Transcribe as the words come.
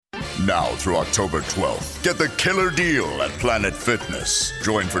Now through October 12th, get the killer deal at Planet Fitness.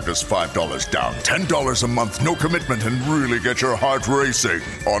 Join for just $5 down, $10 a month, no commitment, and really get your heart racing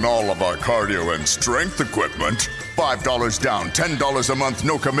on all of our cardio and strength equipment. $5 down, $10 a month,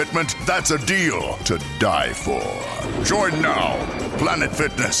 no commitment. That's a deal to die for. Join now. Planet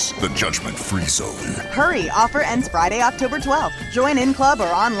Fitness, the judgment-free zone. Hurry, offer ends Friday, October 12th. Join in club or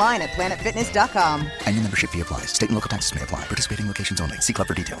online at planetfitness.com. Annual membership fee applies. State and local taxes may apply. Participating locations only. See club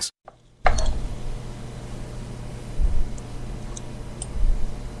for details.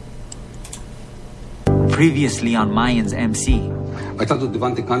 Previously on Mayans MC. I talked to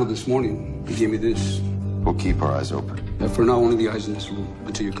Devante Cano this morning. He gave me this. We'll keep our eyes open. For now, only the eyes in this room.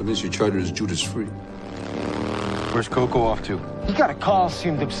 Until you're convinced your charter is Judas free. Where's Coco off to? He got a call,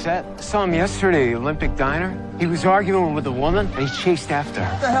 seemed upset. I saw him yesterday at the Olympic Diner. He was arguing with a woman, and he chased after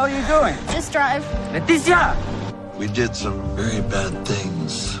her. What the hell are you doing? Just drive. Leticia! We did some very bad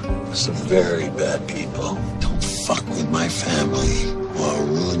things. Some very bad people. Don't fuck with my family, or I'll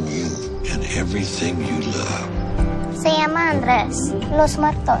ruin you and everything you love. Se llama Andrés. Los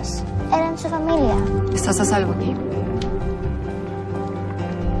muertos eran su familia. ¿Estás a salvo aquí?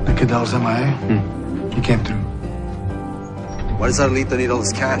 The Cadell's MIA? He came through. Why does Arlita need all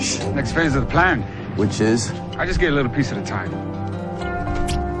this cash? Next phase of the plan. Which is? I just get a little piece at a time.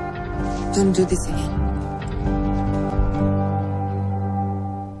 Don't do this again.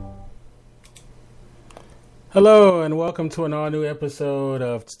 Hello and welcome to an all-new episode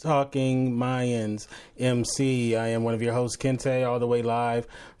of Talking Mayans MC. I am one of your hosts, Kente, all the way live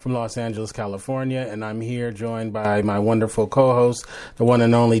from Los Angeles, California, and I'm here joined by my wonderful co-host, the one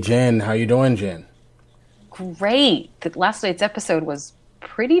and only Jen. How you doing, Jen? Great. Last night's episode was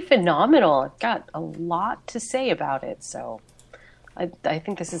pretty phenomenal. I've got a lot to say about it, so I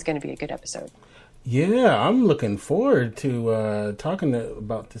think this is going to be a good episode. Yeah, I'm looking forward to talking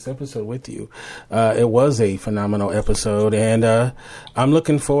about this episode with you. It was a phenomenal episode, and I'm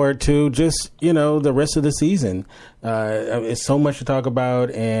looking forward to just, the rest of the season. It's so much to talk about,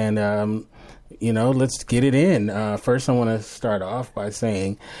 and, let's get it in. First, I want to start off by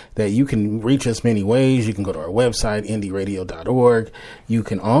saying that you can reach us many ways. You can go to our website, indieradio.org. You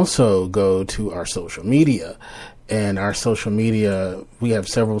can also go to our social media. And our social media, we have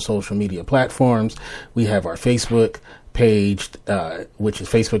several social media platforms. We have our Facebook page, which is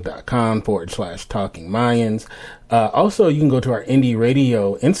facebook.com/Talking Mayans. Also, you can go to our Indie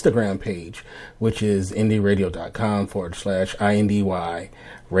Radio Instagram page, which is indieradio.com/INDY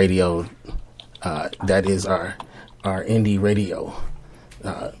radio. That is our Indie Radio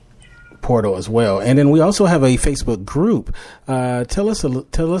portal as well. And then we also have a Facebook group. Tell us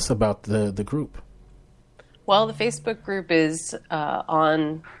about the group. Well, the Facebook group is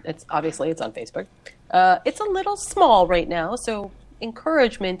on Facebook. It's a little small right now, so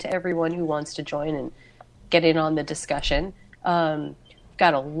encouragement to everyone who wants to join and get in on the discussion. Got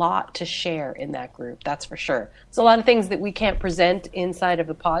a lot to share in that group, that's for sure. There's a lot of things that we can't present inside of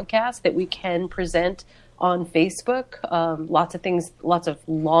the podcast that we can present on Facebook. Lots of things, lots of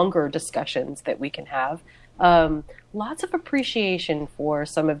longer discussions that we can have. Lots of appreciation for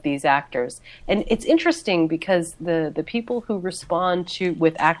some of these actors. And it's interesting because the people who respond to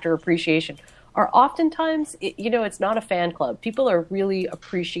with actor appreciation are oftentimes, it's not a fan club. People are really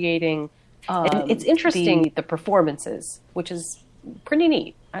appreciating, and it's interesting, the performances, which is pretty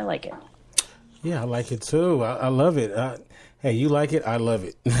neat. I like it. Yeah, I like it too. I love it. Hey, you like it? I love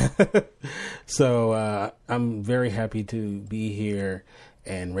it. So I'm very happy to be here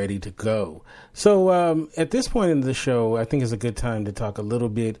and ready to go. So at this point in the show, I think it's a good time to talk a little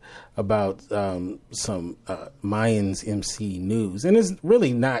bit about some Mayans MC news. And it's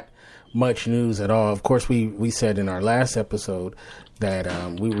really not much news at all. Of course, we said in our last episode that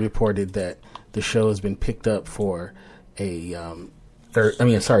we reported that the show has been picked up for a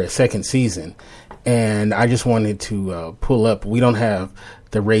second season. And I just wanted to pull up. We don't have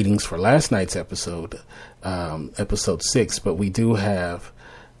the ratings for last night's episode, episode 6, but we do have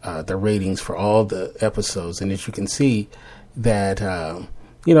the ratings for all the episodes. And as you can see that,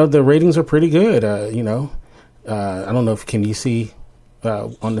 the ratings are pretty good. I don't know can you see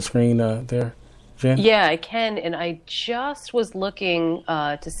on the screen there, Jen? Yeah, I can. And I just was looking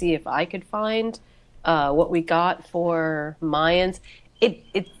to see if I could find what we got for Mayans.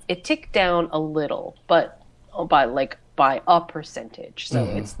 It ticked down a little, but by a percentage, so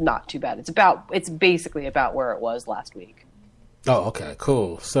it's not too bad. It's basically about where it was last week. Oh, okay,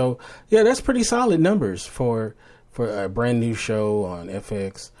 cool. So yeah, that's pretty solid numbers for a brand new show on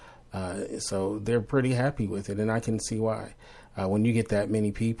FX. So they're pretty happy with it, and I can see why. When you get that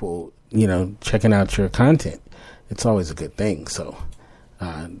many people, checking out your content, it's always a good thing. So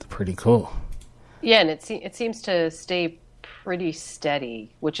Pretty cool. Yeah, and it seems to stay pretty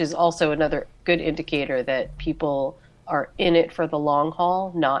steady, which is also another good indicator that people are in it for the long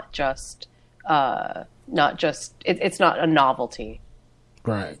haul, not just it's not a novelty.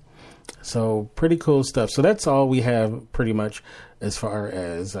 Right. So pretty cool stuff. So that's all we have pretty much as far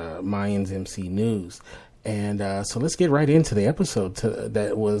as Mayans MC news. And so let's get right into the episode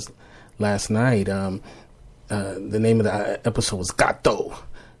that was last night. The name of the episode was Gato.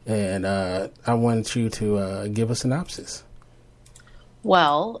 And I want you to give a synopsis.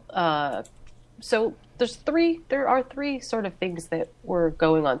 Well, so there are three sort of things that were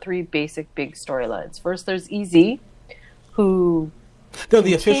going on, three basic big storylines. First, there's EZ, who... No,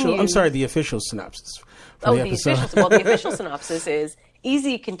 the official synopsis. The official synopsis is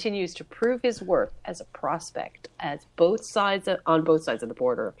EZ continues to prove his worth as a prospect on both sides of the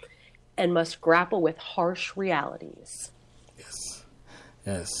border and must grapple with harsh realities.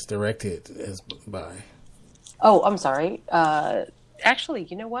 Yes, directed by... Oh, I'm sorry. Actually,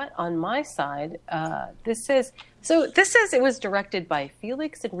 you know what? On my side, this says it was directed by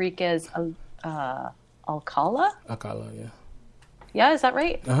Felix Enriquez Alcala. Alcala, yeah. Yeah, is that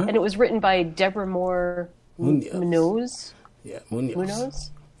right? Uh-huh. And it was written by Deborah Moore Munoz. Yeah,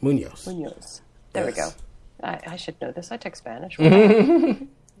 Munoz. There we go. I should know this. I take Spanish.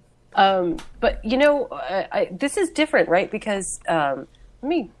 But you know, this is different, right? Because I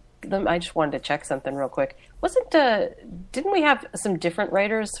just wanted to check something real quick. Didn't we have some different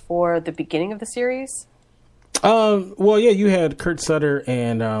writers for the beginning of the series? Well, yeah, you had Kurt Sutter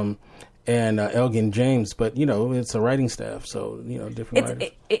and Elgin James, but you know, it's a writing staff, so you know, different writers.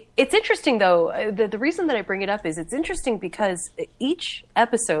 It's interesting though. The reason that I bring it up is it's interesting because each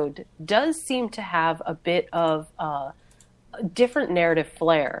episode does seem to have a bit of a different narrative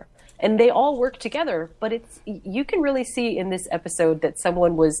flair, and they all work together. But you can really see in this episode that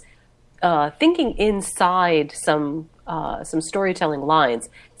someone was thinking inside some storytelling lines.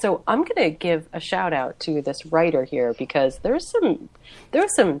 So I'm going to give a shout out to this writer here because there's some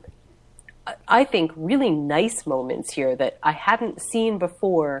I think really nice moments here that I hadn't seen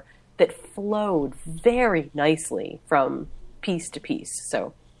before that flowed very nicely from piece to piece.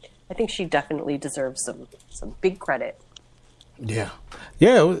 So I think she definitely deserves some big credit. Yeah,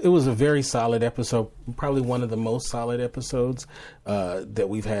 it was a very solid episode. Probably one of the most solid episodes that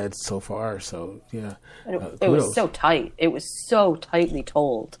we've had so far. So yeah, it was so tight. It was so tightly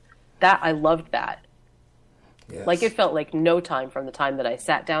told. I loved that. Yes. Like it felt like no time from the time that I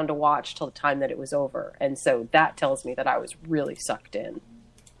sat down to watch till the time that it was over, and so that tells me that I was really sucked in.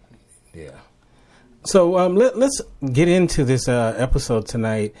 Yeah. So let's get into this episode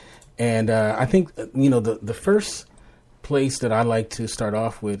tonight, and I think you know the first place that I like to start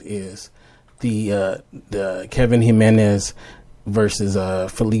off with is the Kevin Jimenez versus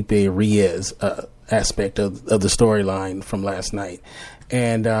Felipe Reyes aspect of the storyline from last night,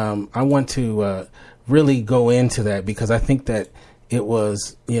 and I want to really go into that because I think that it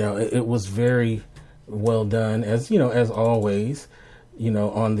was very well done, as you know, as always, you know,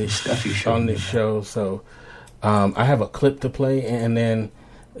 on this show. So I have a clip to play, and then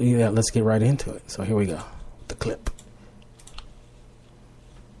let's get right into it. So here we go, the clip.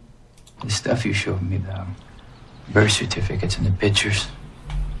 The stuff you showed me, the birth certificates and the pictures.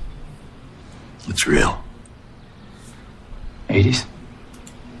 It's real. 80s?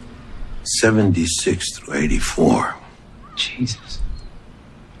 76 through 84. Jesus.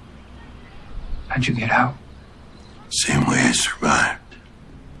 How'd you get out? Same way I survived.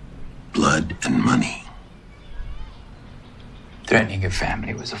 Blood and money. Threatening your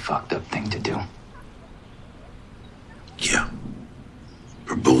family was a fucked up thing to do. Yeah.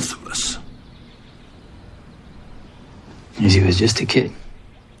 For both of us. Izzy was just a kid.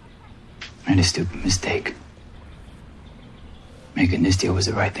 Made a stupid mistake. Making this deal was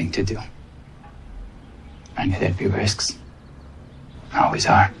the right thing to do. I knew there'd be risks. Always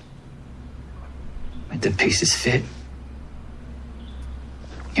are. But the pieces fit.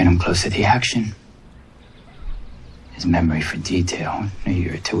 Get him close to the action. His memory for detail. In a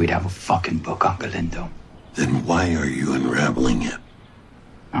year or two, we'd have a fucking book on Galindo. Then why are you unraveling it?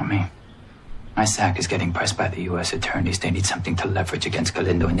 Not me. My sack is getting pressed by the U.S. attorneys. They need something to leverage against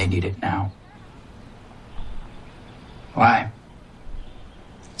Galindo, and they need it now. Why?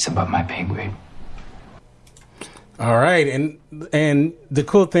 It's about my pay grade. All right, and the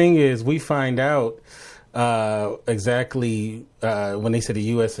cool thing is we find out exactly when they said the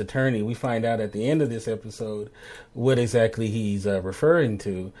U.S. attorney. We find out at the end of this episode what exactly he's referring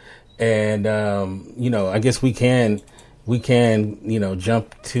to, and I guess we can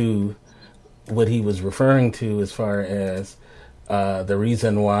jump to what he was referring to as far as the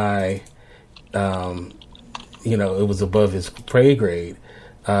reason why, it was above his pay grade.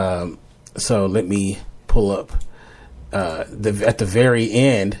 So let me pull up at the very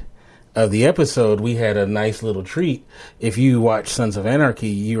end of the episode. We had a nice little treat. If you watch Sons of Anarchy,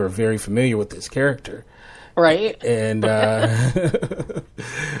 you are very familiar with this character, right? And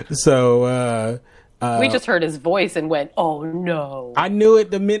so we just heard his voice and went, "Oh no!" I knew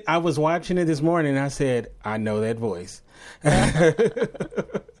it the minute I was watching it this morning. I said, "I know that voice."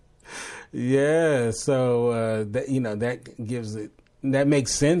 Yeah, so that gives it. That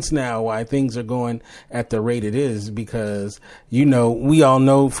makes sense now why things are going at the rate it is, because we all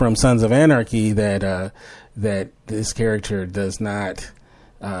know from Sons of Anarchy that this character does not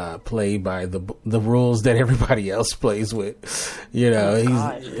play by the rules that everybody else plays with.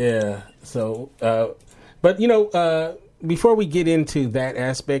 So, but before we get into that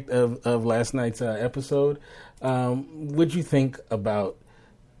aspect of last night's episode, what'd you think about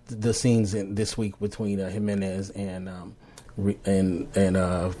the scenes this week between Jimenez and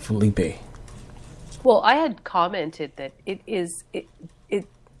Felipe? Well, I had commented that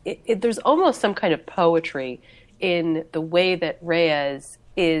there's almost some kind of poetry in the way that Reyes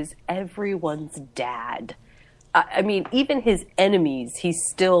is everyone's dad. I mean, even his enemies, he's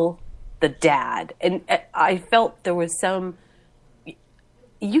still the dad. And I felt there was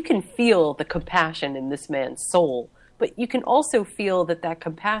you can feel the compassion in this man's soul, but you can also feel that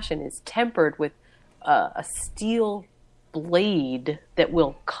compassion is tempered with a steel blade that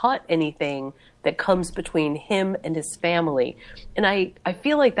will cut anything that comes between him and his family. And I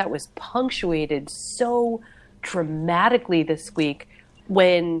feel like that was punctuated so dramatically this week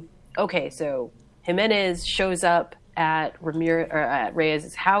when, so Jimenez shows up at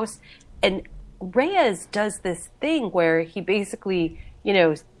Reyes' house, and Reyes does this thing where he basically,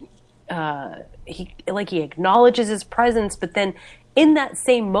 he acknowledges his presence, but then in that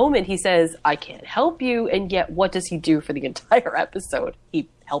same moment, he says, "I can't help you," and yet what does he do for the entire episode? He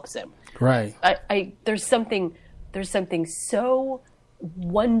helps him. Right. There's something so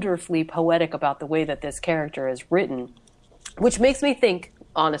wonderfully poetic about the way that this character is written, which makes me think,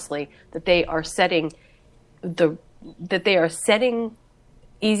 honestly, that they are setting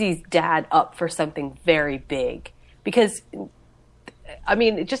Easy's dad up for something very big, because I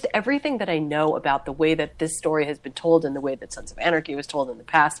mean, just everything that I know about the way that this story has been told and the way that Sons of Anarchy was told in the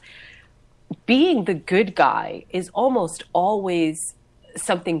past, being the good guy is almost always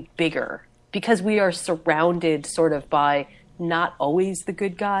something bigger, because we are surrounded sort of by not always the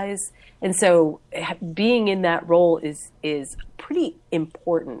good guys. And so being in that role is pretty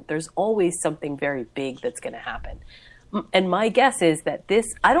important. There's always something very big that's going to happen. And my guess is that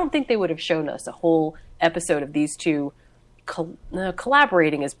I don't think they would have shown us a whole episode of these two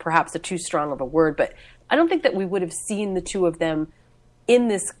collaborating is perhaps too strong of a word, but I don't think that we would have seen the two of them in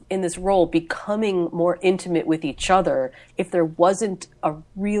this role becoming more intimate with each other if there wasn't a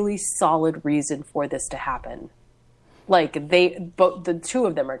really solid reason for this to happen. Like the two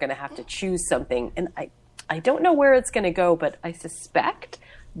of them are going to have to choose something, and I don't know where it's going to go, but I suspect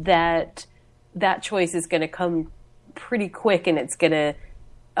that choice is going to come pretty quick, and it's going to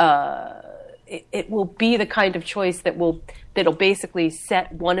it will be the kind of choice that'll basically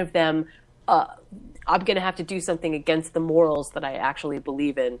set one of them. I'm going to have to do something against the morals that I actually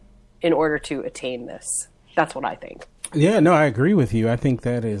believe in order to attain this. That's what I think. Yeah, no, I agree with you. I think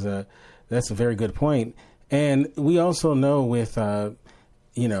that's a very good point. And we also know with, going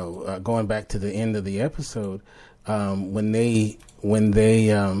back to the end of the episode, when they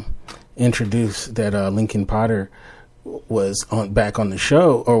introduced that Lincoln Potter was back on the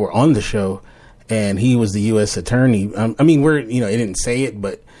show, and he was the U.S. attorney. I mean, it didn't say it,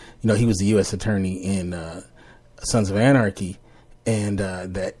 but he was the U.S. attorney in Sons of Anarchy, and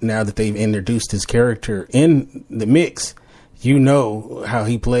that now that they've introduced his character in the mix, how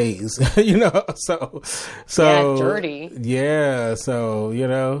he plays, so yeah, dirty, yeah,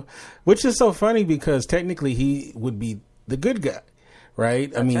 so which is so funny because technically he would be the good guy, right?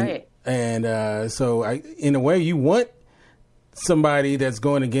 That's right. And so in a way, you want somebody that's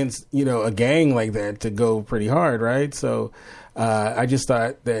going against a gang like that to go pretty hard, right? So I just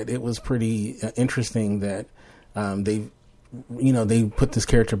thought that it was pretty interesting that they put this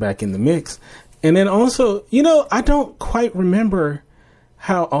character back in the mix. And then also, I don't quite remember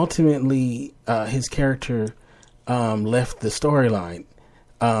how ultimately his character left the storyline.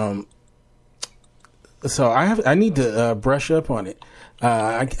 So I need to brush up on it.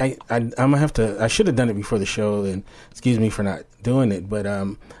 I'm gonna have to. I should have done it before the show, and excuse me for not doing it. But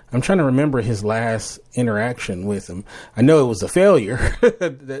I'm trying to remember his last interaction with him. I know it was a failure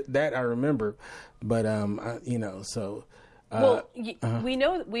that I remember, but so Well, we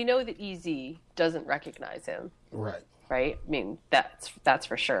know that EZ doesn't recognize him. Right. Right. I mean, that's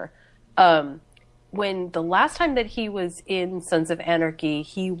for sure. When the last time that he was in Sons of Anarchy,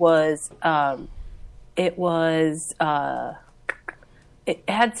 he was. It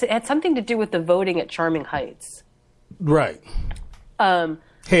had something to do with the voting at Charming Heights. Right. Hale.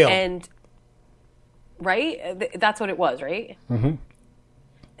 And right, that's what it was, right? Mm-hmm.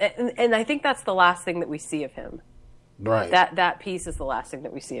 And I think that's the last thing that we see of him. Right. That piece is the last thing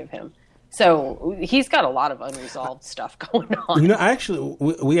that we see of him. So he's got a lot of unresolved stuff going on. You know,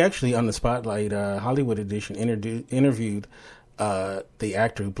 we actually on the Spotlight Hollywood edition interviewed the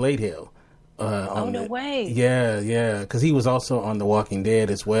actor who played Hale. No way. Yeah, because he was also on The Walking Dead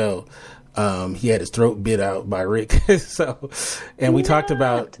as well. He had his throat bit out by Rick. And we talked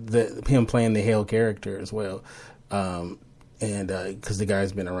about him playing the Hale character as well. And because the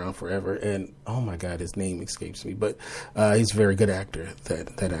guy's been around forever, and oh my God, his name escapes me, but he's a very good actor.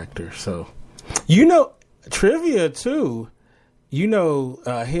 That actor. So, you know, trivia too. You know,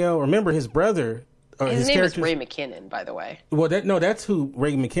 Hale. Remember his brother. His name is Ray McKinnon, by the way. Well, that's who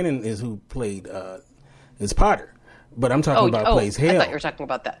Ray McKinnon is. Who played is Potter, but I'm talking about plays Hale. I thought you were talking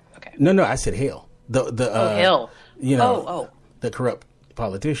about that. Okay. No, I said Hale. Hale. You know, the corrupt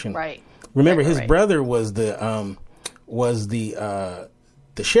politician. Right. Remember, his brother was the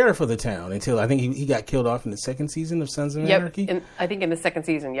sheriff of the town until I think he got killed off in the second season of Sons of Anarchy. I think in the second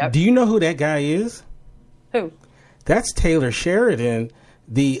season. Yep. Do you know who that guy is? Who? That's Taylor Sheridan,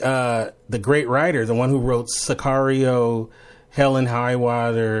 the great writer, the one who wrote Sicario, Hell and High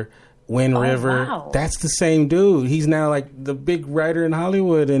Water, Wind River. Wow. That's the same dude. He's now like the big writer in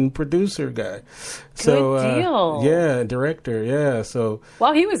Hollywood and producer guy. Good deal. Yeah, director. Yeah. So.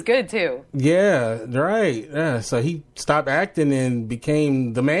 Well, he was good too. Yeah. Right. Yeah. So he stopped acting and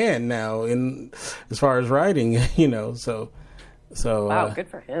became the man now in as far as writing. You know. So. Wow. Good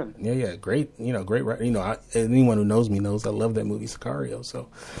for him. Yeah. Great. You know. Great. You know. Anyone who knows me knows I love that movie Sicario. So.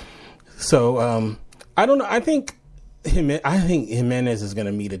 I don't know. I think Jimenez is going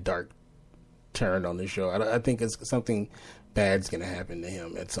to meet a dark turn on the show. I think it's something bad's going to happen to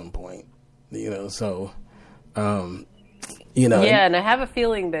him at some point. You know. So. You know. Yeah, and I have a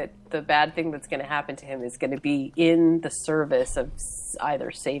feeling that the bad thing that's going to happen to him is going to be in the service of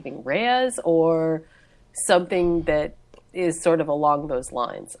either saving Reyes or something that is sort of along those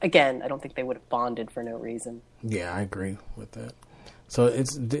lines. Again, I don't think they would have bonded for no reason. Yeah, I agree with that. So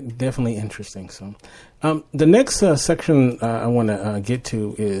it's definitely interesting. So the next section I want to get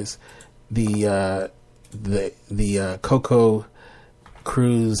to is the Coco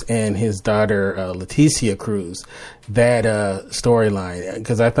Cruz and his daughter Leticia Cruz, that storyline,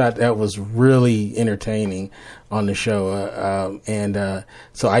 because I thought that was really entertaining on the show.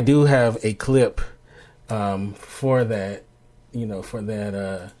 So I do have a clip for that, you know, for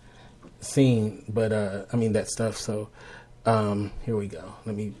that scene, but I mean that stuff. So here we go.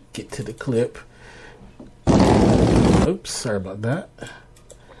 Let me get to the clip. Oops, sorry about that.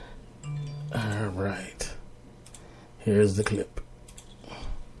 All right, here's the clip.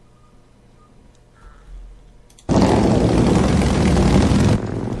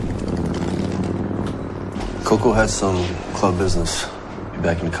 Coco has some club business. Be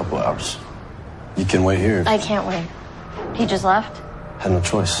back in a couple of hours. You can wait here. I can't wait. He just left? Had no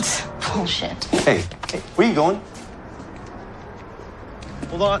choice. Bullshit. Hey, where you going?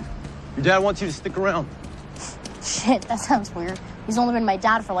 Hold on. Your dad wants you to stick around. Shit, that sounds weird. He's only been my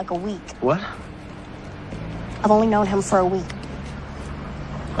dad for like a week. What? I've only known him for a week.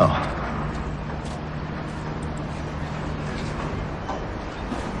 Oh.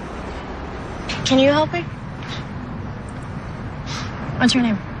 Can you help me? What's your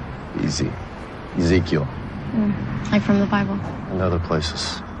name? Easy. Ezekiel. Like from the Bible. And other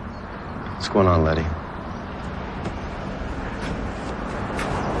places. What's going on, Letty?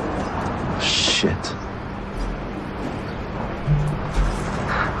 Shit.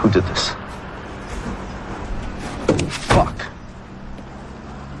 Who did this? Fuck.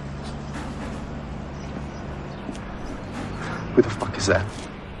 Who the fuck is that?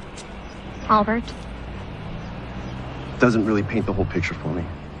 Albert. Doesn't really paint the whole picture for me.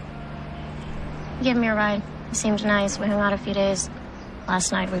 He gave me a ride. He seemed nice. We hung out a few days.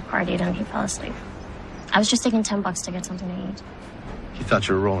 Last night we partied and he fell asleep. I was just taking $10 to get something to eat. He thought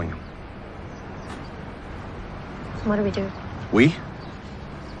you were rolling him. What do we do? We?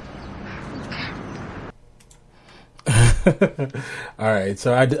 All right,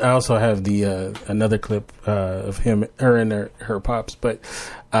 so I also have the another clip of her and her pops, but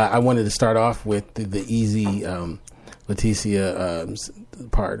I wanted to start off with the easy Leticia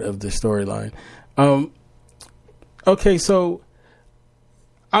part of the storyline. Okay, so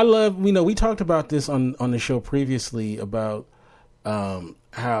I love, we talked about this on the show previously about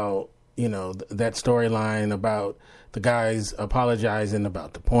how, that storyline about the guys apologizing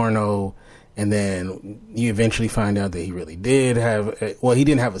about the porno, and then you eventually find out that he really did have, he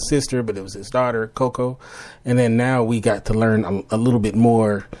didn't have a sister, but it was his daughter, Coco. And then now we got to learn a little bit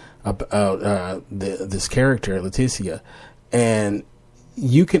more about this character, Leticia. And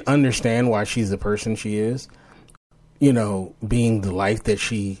you can understand why she's the person she is, being the life that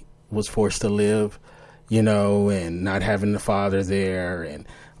she was forced to live, and not having the father there and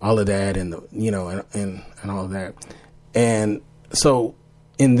all of that, and and all of that. And so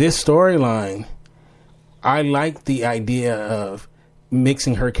in this storyline, I like the idea of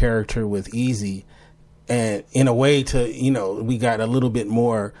mixing her character with Easy, and in a way to, we got a little bit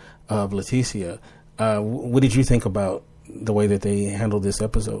more of Leticia. What did you think about the way that they handled this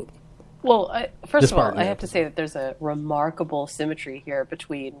episode? Well, first of all, I have to say that there's a remarkable symmetry here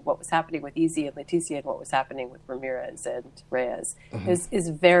between what was happening with Easy and Leticia and what was happening with Ramirez and Reyes. Is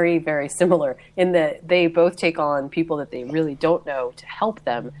very, very similar in that they both take on people that they really don't know to help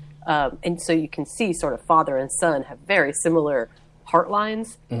them. And so you can see sort of father and son have very similar heart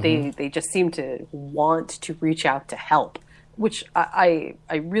lines. They just seem to want to reach out to help, which I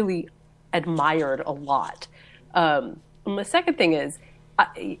really admired a lot. And the second thing is,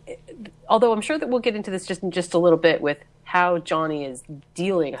 although I'm sure that we'll get into this just in just a little bit with how Johnny is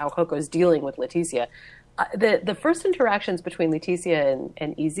dealing, how Coco is dealing with Leticia, the first interactions between Leticia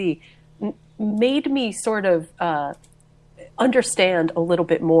and EZ made me sort of understand a little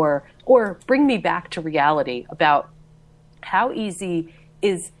bit more, or bring me back to reality about how EZ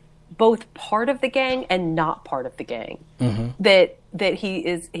is both part of the gang and not part of the gang. That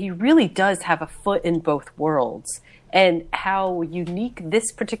he really does have a foot in both worlds. And how unique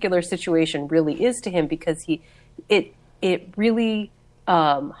this particular situation really is to him, because it really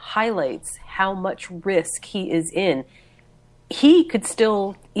highlights how much risk he is in. He could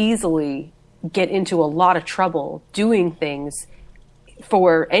still easily get into a lot of trouble doing things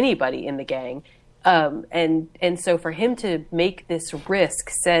for anybody in the gang, and so for him to make this risk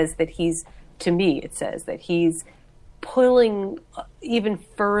says that it says that he's pulling even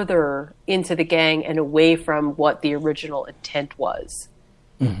further into the gang and away from what the original intent was.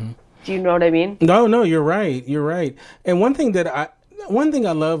 Do you know what I mean? No, you're right. You're right. And one thing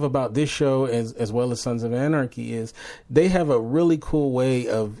I love about this show, as well as Sons of Anarchy, is they have a really cool way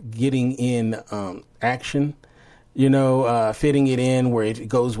of getting in action, fitting it in where it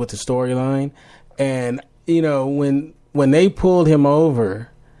goes with the storyline. And, when they pulled him over,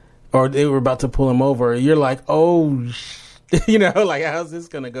 or they were about to pull him over, you're like, oh, like, how's this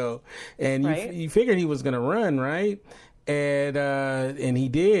going to go? And you figured he was going to run, right? And he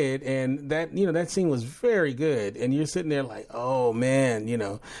did. And that, that scene was very good. And you're sitting there like, oh, man,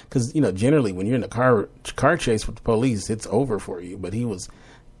 because, generally when you're in a car chase with the police, it's over for you. But he was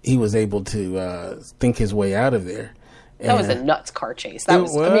able to think his way out of there. That was a nuts car chase. That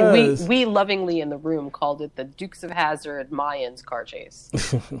was. I mean, we lovingly in the room called it the Dukes of Hazzard Mayans car chase.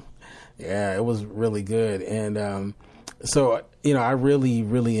 Yeah, it was really good. And so, I really,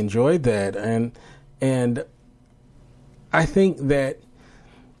 really enjoyed that. And I think that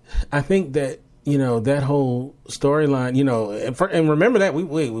that whole storyline, and remember that we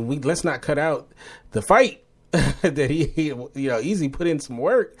let's not cut out the fight that he Easy put in some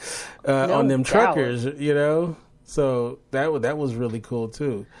work on them truckers, So that was really cool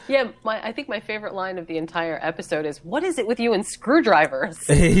too. Yeah, I think my favorite line of the entire episode is, "What is it with you and screwdrivers?"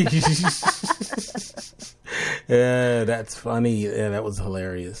 Yeah, that's funny. Yeah, that was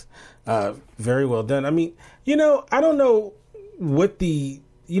hilarious. Very well done. I mean, I don't know what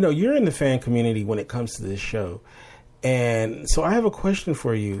you're in the fan community when it comes to this show, and so I have a question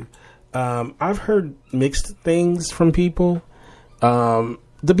for you. I've heard mixed things from people.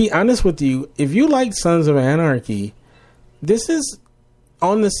 To be honest with you, if you like Sons of Anarchy, this is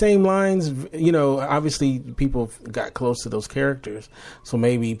on the same lines. Obviously people got close to those characters, so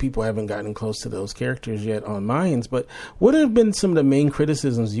maybe people haven't gotten close to those characters yet on Mayans. But what have been some of the main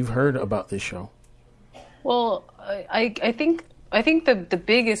criticisms you've heard about this show? Well, I think the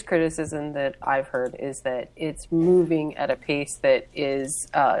biggest criticism that I've heard is that it's moving at a pace that is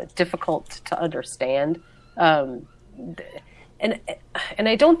difficult to understand. And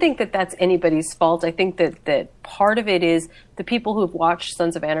I don't think that that's anybody's fault. I think that part of it is the people who've watched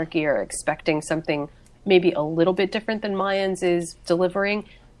Sons of Anarchy are expecting something maybe a little bit different than Mayans is delivering,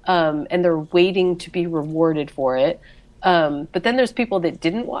 and they're waiting to be rewarded for it. But then there's people that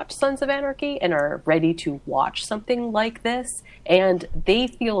didn't watch Sons of Anarchy and are ready to watch something like this, and they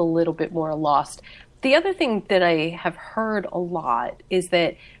feel a little bit more lost. The other thing that I have heard a lot is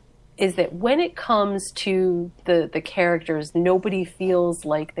that when it comes to the characters, nobody feels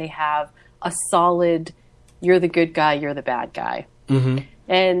like they have a solid, you're the good guy, you're the bad guy. Mm-hmm.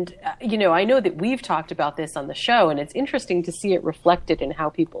 And, I know that we've talked about this on the show, and it's interesting to see it reflected in how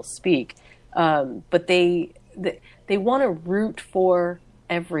people speak. But they want to root for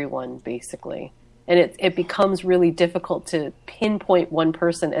everyone, basically. And it becomes really difficult to pinpoint one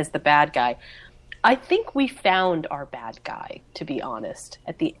person as the bad guy. I think we found our bad guy, to be honest.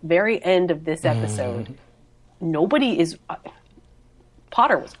 At the very end of this episode, nobody is...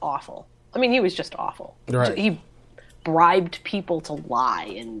 Potter was awful. I mean, he was just awful. Right. He bribed people to lie,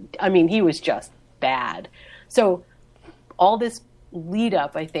 and I mean, he was just bad. So all this lead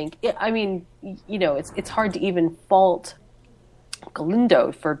up, I think, it's hard to even fault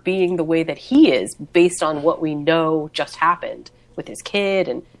Galindo for being the way that he is based on what we know just happened with his kid,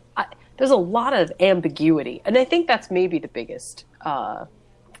 and there's a lot of ambiguity, and I think that's maybe the biggest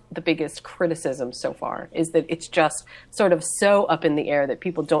criticism so far, is that it's just sort of so up in the air that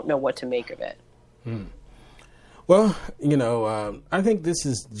people don't know what to make of it. Well, I think this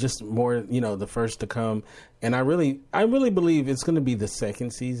is just more, the first to come, and I really believe it's going to be the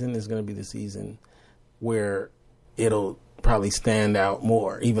second season is going to be the season where it'll probably stand out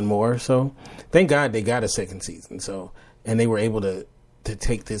even more. So, thank God they got a second season. So, and they were able to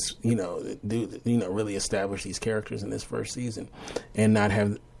take this, really establish these characters in this first season, and not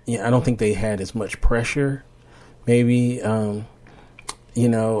have. I don't think they had as much pressure. Maybe, I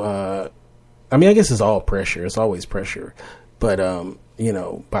guess it's all pressure. It's always pressure. But,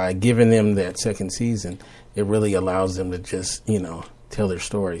 by giving them that second season, it really allows them to just, tell their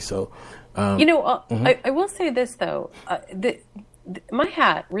story. So, mm-hmm. I will say this, though. My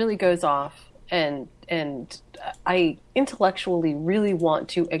hat really goes off, and I intellectually really want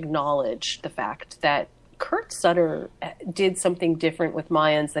to acknowledge the fact that Kurt Sutter did something different with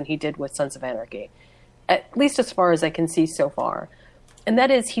Mayans than he did with Sons of Anarchy, at least as far as I can see so far. And that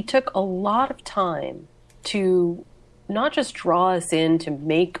is, he took a lot of time to not just draw us in, to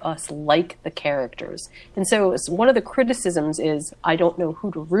make us like the characters. And so one of the criticisms is, I don't know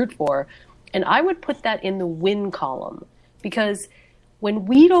who to root for. And I would put that in the win column, because when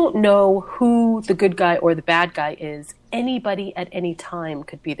we don't know who the good guy or the bad guy is, anybody at any time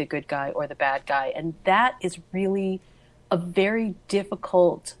could be the good guy or the bad guy. And that is really a very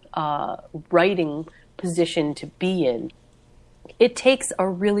difficult writing position to be in. It takes a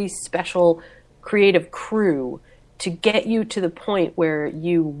really special creative crew to get you to the point where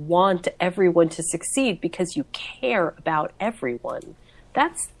you want everyone to succeed because you care about everyone.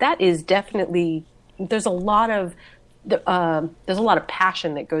 That is definitely, there's a lot of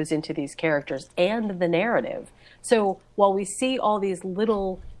passion that goes into these characters and the narrative. So while we see all these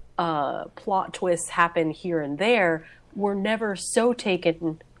little plot twists happen here and there, we're never so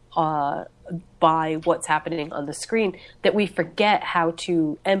taken by what's happening on the screen that we forget how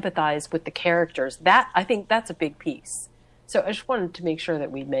to empathize with the characters. That, I think, that's a big piece. So I just wanted to make sure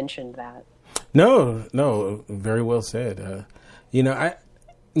that we mentioned that. No, very well said.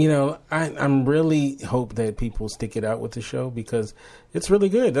 I'm really hope that people stick it out with the show, because it's really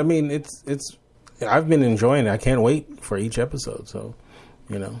good. I mean, it's I've been enjoying it. I can't wait for each episode. So,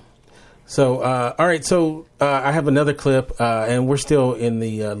 So, all right. So I have another clip, and we're still in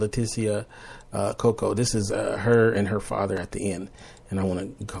the Leticia Coco. This is her and her father at the end, and I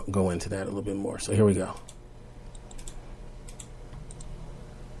want to go into that a little bit more. So here we go.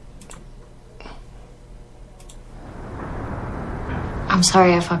 I'm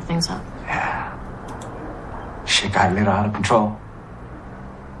sorry I fucked things up. Yeah. Shit got a little out of control.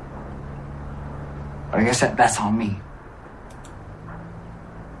 But I guess that's on me.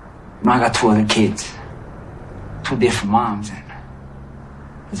 I got 2 other kids. 2 different moms, and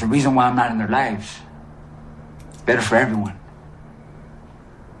there's a reason why I'm not in their lives. It's better for everyone.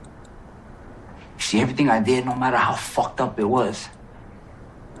 You see, everything I did, no matter how fucked up it was,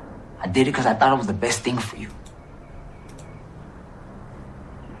 I did it because I thought it was the best thing for you.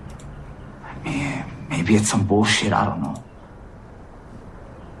 I mean, maybe it's some bullshit, I don't know.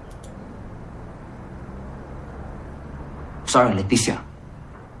 Sorry, Leticia.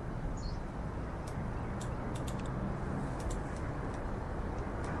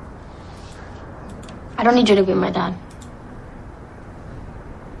 I don't need you to be my dad.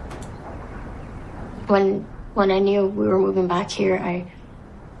 When I knew we were moving back here,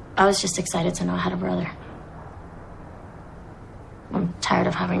 I was just excited to know I had a brother. I'm tired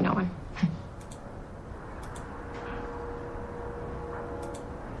of having no one.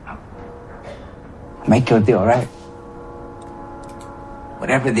 Make your deal, right?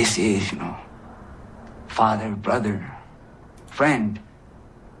 Whatever this is, father, brother, friend.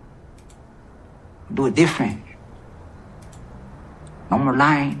 Do it different. No more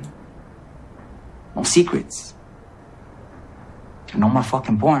lying. No secrets. And no more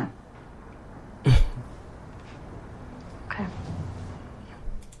fucking porn. Okay.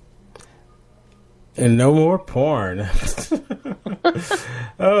 And no more porn.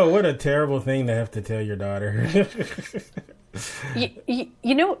 Oh, what a terrible thing to have to tell your daughter. You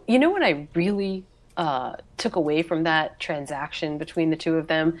know what I really took away from that transaction between the two of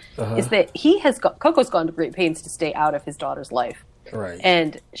them is that Coco's gone to great pains to stay out of his daughter's life. Right.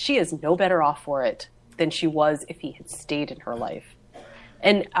 And she is no better off for it than she was if he had stayed in her life.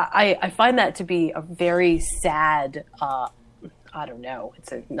 And I find that to be a very sad, I don't know,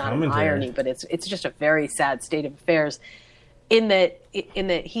 it's not an irony, but it's just a very sad state of affairs in that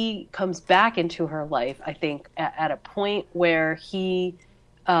he comes back into her life, I think, at a point where he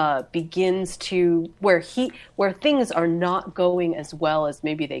begins to, where things are not going as well as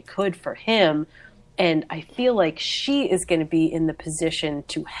maybe they could for him. And I feel like she is going to be in the position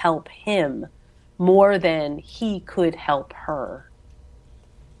to help him more than he could help her.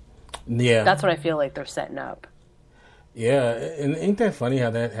 Yeah. That's what I feel like they're setting up. Yeah. And ain't that funny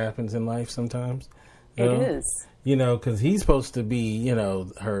how that happens in life sometimes? It is. You know, because he's supposed to be, you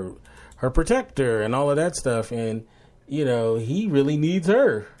know, her protector and all of that stuff. And, you know, he really needs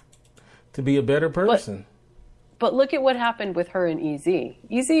her to be a better person. But look at what happened with her and EZ.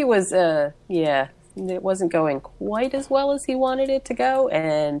 EZ was, it wasn't going quite as well as he wanted it to go,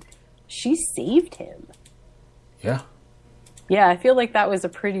 and she saved him. Yeah. Yeah, I feel like that was a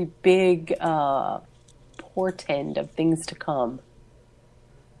pretty big portend of things to come.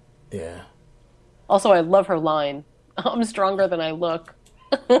 Yeah. Also, I love her line, "I'm stronger than I look."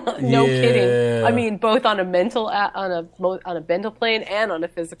 No kidding. I mean, both on a mental, on a mental plane and on a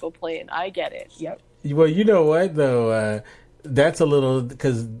physical plane. I get it. Yep. Well, you know what though, that's a little,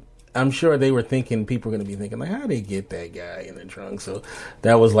 because I'm sure they were thinking, people were going to be thinking, like, how they get that guy in the trunk? So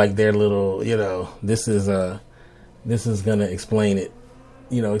that was like their little, you know, this is going to explain it,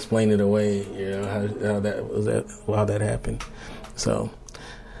 you know, explain it away, you know, how that happened. So,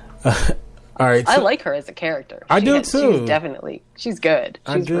 all right. I like her as a character. I do too. She's good.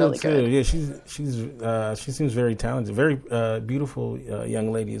 She's really good. Yeah, she seems very talented, very beautiful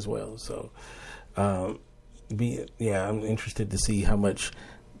young lady as well. So, I'm interested to see how much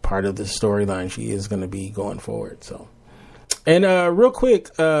part of the storyline she is going to be going forward. So, and real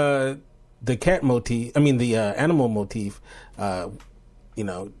quick, the cat motif. I mean, the animal motif. You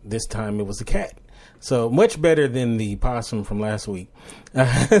know, this time it was a cat. So much better than the possum from last week.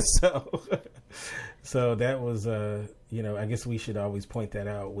 So that was, you know, I guess we should always point that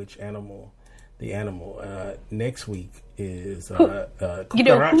out, which animal, the animal. Next week is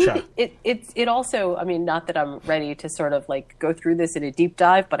cucaracha. It also, I mean, not that I'm ready to sort of like go through this in a deep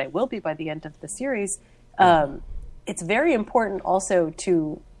dive, but I will be by the end of the series. It's very important also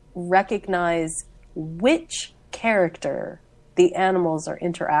to recognize which character the animals are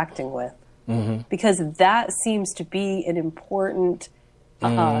interacting with. Mm-hmm. Because that seems to be an important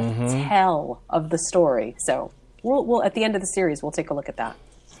tell of the story. So we'll at the end of the series, we'll take a look at that.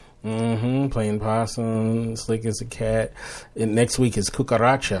 Mm-hmm. Playing possum, Slick is a cat. And next week is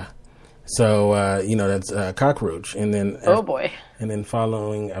cucaracha. So, you know, that's cockroach. And then oh boy. And then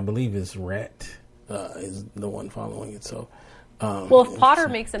following, I believe, is rat is the one following it. So, well, if Potter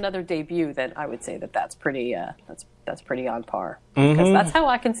makes another debut, then I would say that's pretty that's pretty on par, because that's how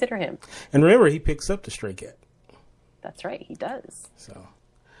I consider him. And remember, he picks up the stray cat. That's right, he does. So,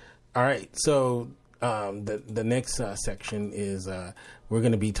 all right. So the next section is we're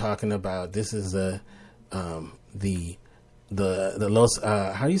going to be talking about. This is the Los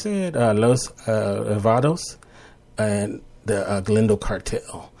how do you say it? Los Evados and the Glendale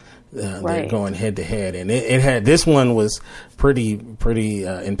cartel. They're going head to head, and it had, this one was pretty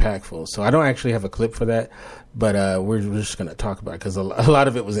impactful. So I don't actually have a clip for that, but we're just going to talk about it because a lot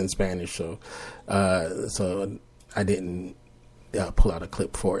of it was in Spanish. So I didn't pull out a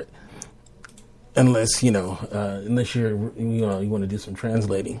clip for it, unless you want to do some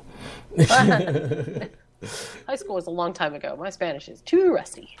translating. High school was a long time ago. My Spanish is too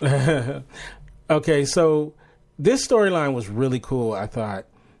rusty. Okay, so this storyline was really cool, I thought.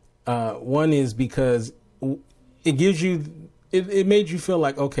 One is because it gives you, it made you feel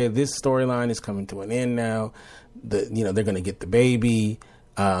like, okay, this storyline is coming to an end now. They're going to get the baby.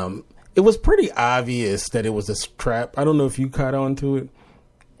 It was pretty obvious that it was a trap. I don't know if you caught on to it.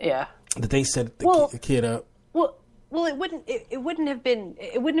 Yeah. That they set the kid up. Well, it wouldn't have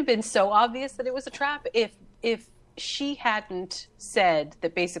been so obvious that it was a trap if she hadn't said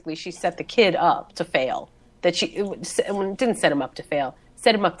that basically she set the kid up to fail, that she didn't set him up to fail,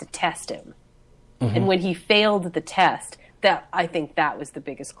 set him up to test him. Mm-hmm. And when he failed the test, that I think that was the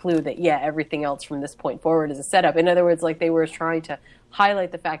biggest clue that, yeah, everything else from this point forward is a setup. In other words, like they were trying to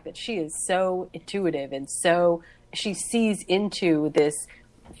highlight the fact that she is so intuitive and so she sees into this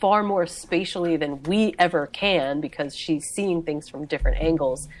far more spatially than we ever can because she's seeing things from different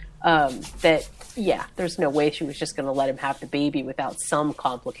angles. That, yeah, there's no way she was just going to let him have the baby without some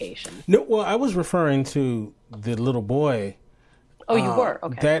complication. No, well, I was referring to the little boy. Oh, you were?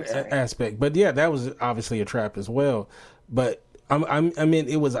 Okay. That aspect. But yeah, that was obviously a trap as well. But I mean,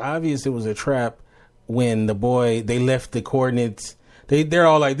 it was obvious it was a trap when the boy, they left the coordinates. They're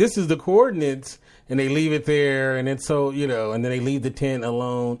all like, this is the coordinates. And they leave it there. And it's so, and then they leave the tent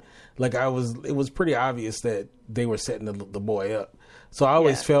alone. Like it was pretty obvious that they were setting the boy up. So I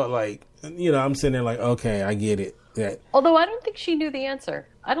always felt like, I'm sitting there like, okay, I get it. Although I don't think she knew the answer.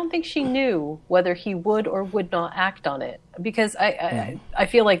 I don't think she knew whether he would or would not act on it. Because I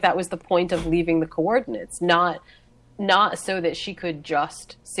feel like that was the point of leaving the coordinates, not so that she could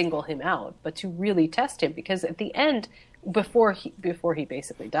just single him out, but to really test him. Because at the end, before he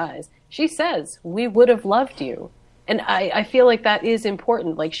basically dies, she says, "We would have loved you." And I feel like that is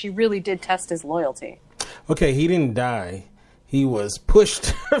important. Like she really did test his loyalty. Okay, he didn't die. He was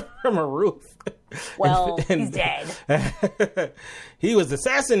pushed from a roof. Well, he's dead. He was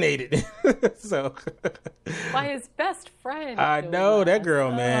assassinated. So by his best friend. I know that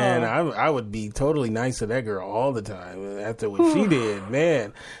girl, man. I would be totally nice to that girl all the time after what she did,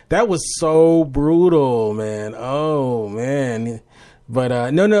 man. That was so brutal, man. Oh, man.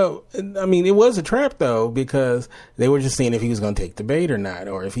 But no. I mean, it was a trap though because they were just seeing if he was going to take the bait or not,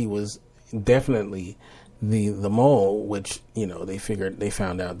 or if he was definitely the mole, which they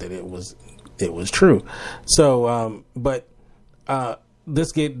found out that it was true. So, but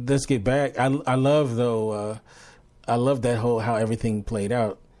let's get back. I love though. I love that whole how everything played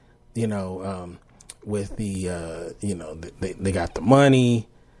out. With the they got the money,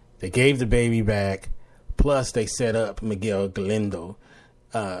 they gave the baby back, plus they set up Miguel Galindo.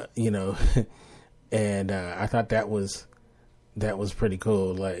 And I thought that was pretty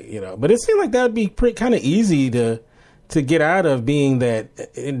cool. But it seemed like that would be kind of easy to get out of, being that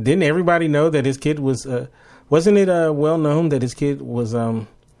didn't everybody know that his kid was wasn't it well known that his kid was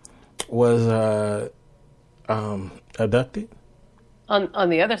abducted on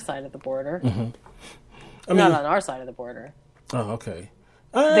the other side of the border. Mm-hmm. Not on our side of the border. Oh, okay.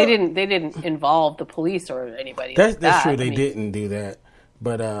 They didn't involve the police or anybody. That's true. They didn't do that.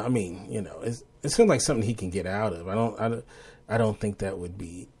 But it seems like something he can get out of. I don't think that would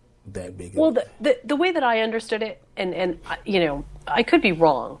be that big. Well, the way that I understood it, and I could be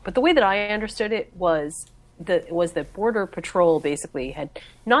wrong, but the way that I understood it was that Border Patrol basically had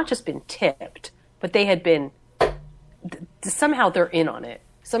not just been tipped, but they had been somehow they're in on it.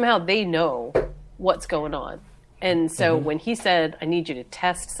 Somehow they know what's going on, and so when he said, "I need you to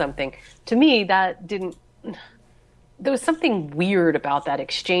test something," to me that didn't. There was something weird about that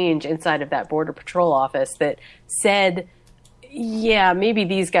exchange inside of that Border Patrol office that said, yeah, maybe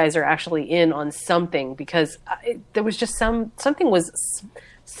these guys are actually in on something, because there was just something was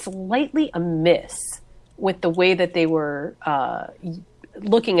slightly amiss with the way that they were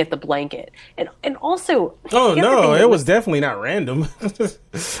looking at the blanket. And also... Oh, no, it was definitely not random.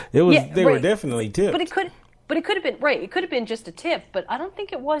 They were definitely tipped. But it could have been, right, it could have been just a tip, but I don't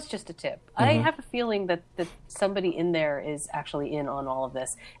think it was just a tip. Mm-hmm. I have a feeling that somebody in there is actually in on all of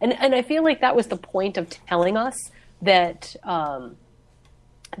this. And I feel like that was the point of telling us that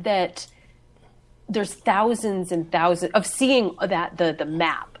that there's thousands and thousands of seeing that the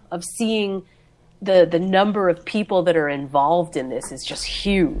map, of seeing the number of people that are involved in this is just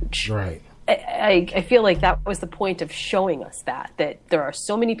huge. Right. I feel like that was the point of showing us that there are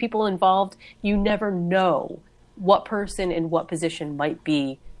so many people involved. You never know what person in what position might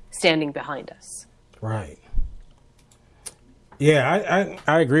be standing behind us. Right. Yeah,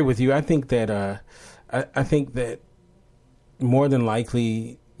 I agree with you. I think that I think that more than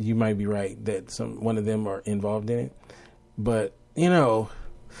likely you might be right that one of them are involved in it. But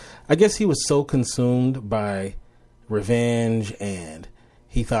I guess he was so consumed by revenge, and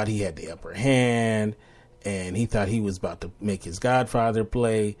he thought he had the upper hand, and he thought he was about to make his Godfather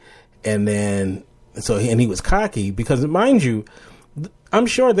play. And then, he was cocky because, mind you, I'm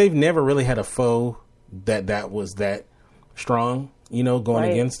sure they've never really had a foe that was that strong,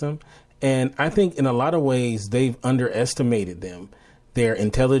 going against them. And I think in a lot of ways, they've underestimated them, their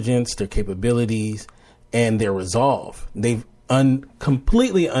intelligence, their capabilities, and their resolve. They've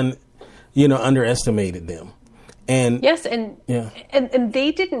completely underestimated them. And yes, and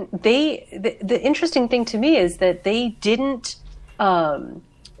they didn't. The interesting thing to me is that they didn't. When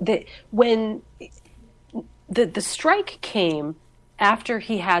the strike came after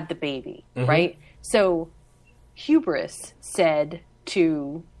he had the baby, right? So Hubris said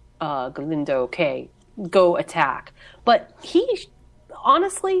to Galindo, "Okay, go attack." But he,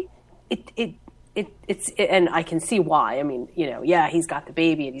 honestly, it's and I can see why. I mean, he's got the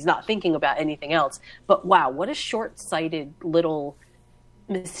baby and he's not thinking about anything else. But wow, what a short-sighted little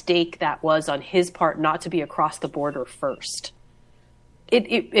mistake that was on his part not to be across the border first.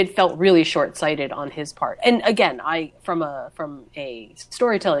 It felt really short-sighted on his part. And again, from a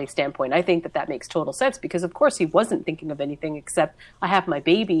storytelling standpoint, I think that makes total sense because of course he wasn't thinking of anything except I have my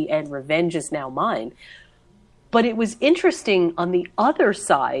baby and revenge is now mine. But it was interesting on the other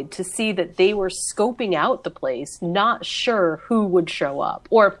side to see that they were scoping out the place, not sure who would show up,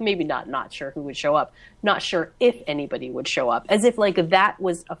 or maybe not sure who would show up, not sure if anybody would show up, as if like that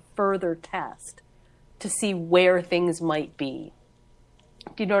was a further test to see where things might be.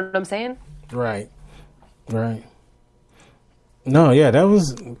 Do you know what I'm saying? Right. No, yeah, that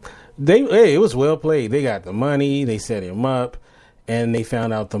was it was well played. They got the money, they set him up, and they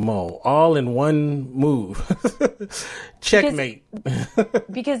found out the mole all in one move. Checkmate.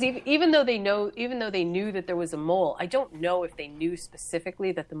 Because even though they knew that there was a mole, I don't know if they knew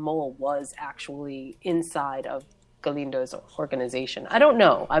specifically that the mole was actually inside of Galindo's organization. I don't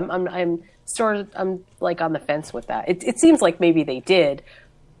know. I'm like on the fence with that. It seems like maybe they did,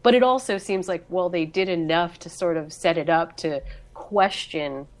 but it also seems like, well, they did enough to sort of set it up to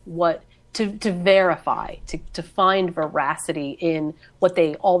question to verify, to find veracity in what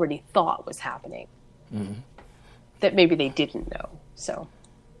they already thought was happening. That maybe they didn't know. So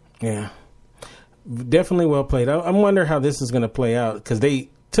yeah, definitely well played. I wonder how this is going to play out because the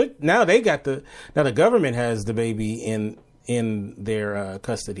government has the baby in their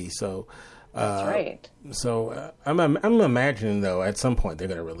custody. So that's right. So I'm imagining though at some point they're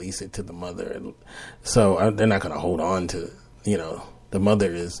going to release it to the mother, and so they're not going to hold on to the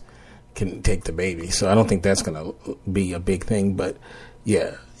mother can take the baby. So I don't think that's going to be a big thing. But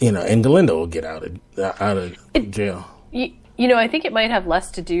yeah, and Galindo will get out of jail. I think it might have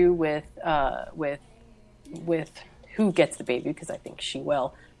less to do with who gets the baby, because I think she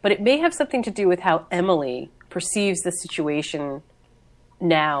will. But it may have something to do with how Emily perceives the situation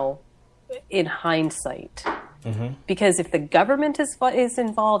now in hindsight. Because if the government is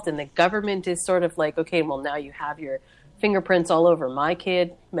involved and the government is sort of like, okay, well, now you have your fingerprints all over my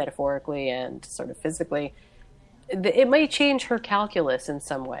kid, metaphorically and sort of physically, it might change her calculus in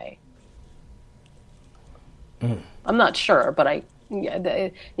some way. I'm not sure, but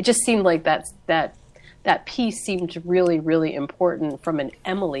it just seemed like that piece seemed really, really important from an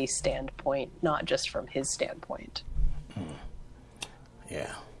Emily standpoint, not just from his standpoint.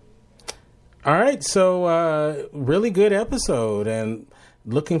 Yeah. All right. So, really good episode and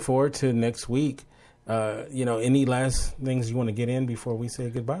looking forward to next week. Any last things you want to get in before we say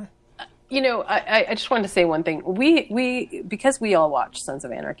goodbye? I just wanted to say one thing. We because we all watch Sons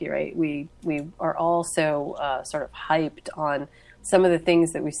of Anarchy, right? We are also sort of hyped on some of the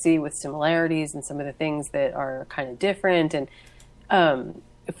things that we see with similarities and some of the things that are kind of different. And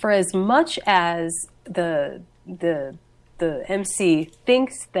for as much as the MC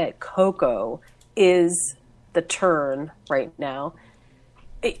thinks that Coco is the turn right now,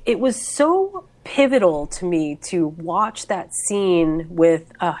 it was so pivotal to me to watch that scene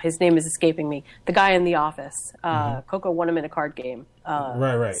with his name is escaping me, the guy in the office. Coco won him in a card game.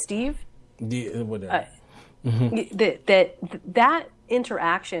 Right. Steve. Whatever. That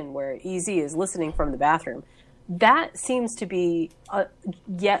interaction where Easy is listening from the bathroom, that seems to be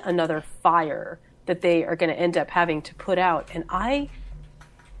yet another fire that they are going to end up having to put out. And I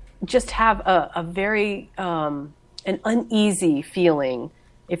just have a very an uneasy feeling,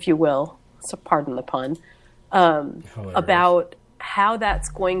 if you will, so pardon the pun, about how that's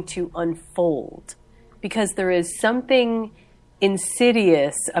going to unfold, because there is something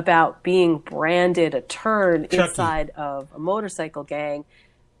insidious about being branded a turn Chucky inside of a motorcycle gang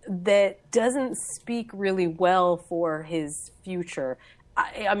that doesn't speak really well for his future.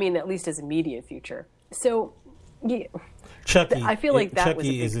 I mean, at least his immediate future. So, yeah, Chucky. I feel like that Chucky was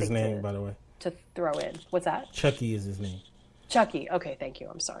a big is his thing name, by the way. to throw in. What's that? Chucky is his name. Chucky. Okay, thank you.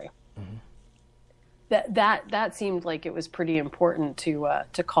 I'm sorry. That seemed like it was pretty important to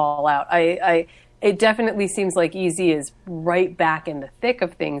call out. It definitely seems like Easy is right back in the thick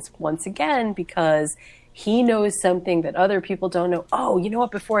of things once again, because he knows something that other people don't know. Oh, you know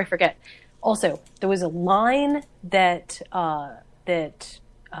what? Before I forget, also there was a line that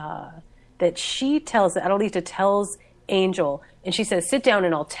that Adelita tells Angel, and she says, sit down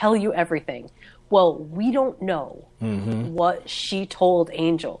and I'll tell you everything. Well, we don't know what she told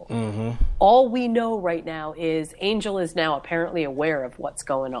Angel. All we know right now is Angel is now apparently aware of what's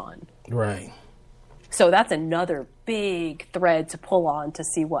going on. Right. So that's another big thread to pull on to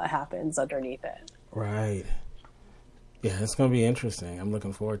see what happens underneath it. Right. Yeah, it's going to be interesting. I'm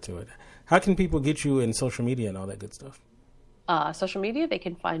looking forward to it. How can people get you in social media and all that good stuff? Social media, they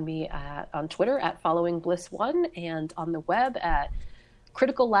can find me on Twitter at followingbliss1 and on the web at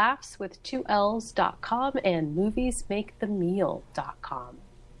criticallaughs.com and moviesmakethemeal.com.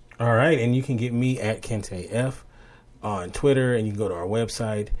 All right, and you can get me at KenteF on Twitter, and you can go to our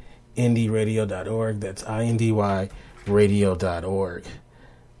website, indyradio.org. That's INDY radio.org.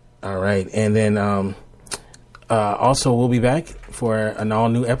 All right, and then also we'll be back for an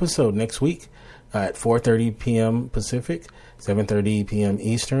all-new episode next week at 4:30 p.m. Pacific, 7:30 p.m.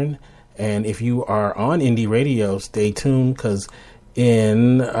 Eastern. And if you are on Indie Radio, stay tuned, because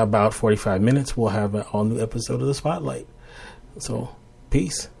in about 45 minutes, we'll have an all-new episode of The Spotlight. So,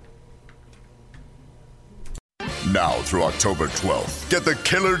 peace. Now through October 12th, get the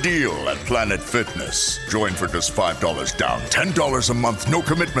killer deal at Planet Fitness. Join for just $5 down, $10 a month, no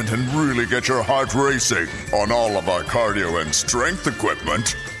commitment, and really get your heart racing on all of our cardio and strength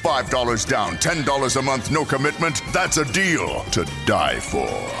equipment. $5 down, $10 a month, no commitment. That's a deal to die for.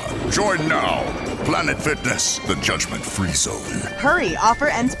 Join now. Planet Fitness, the judgment-free zone. Hurry, offer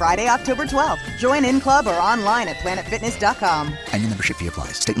ends Friday, October 12th. Join in club or online at planetfitness.com. Annual membership fee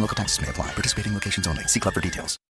applies. State and local taxes may apply. Participating locations only. See club for details.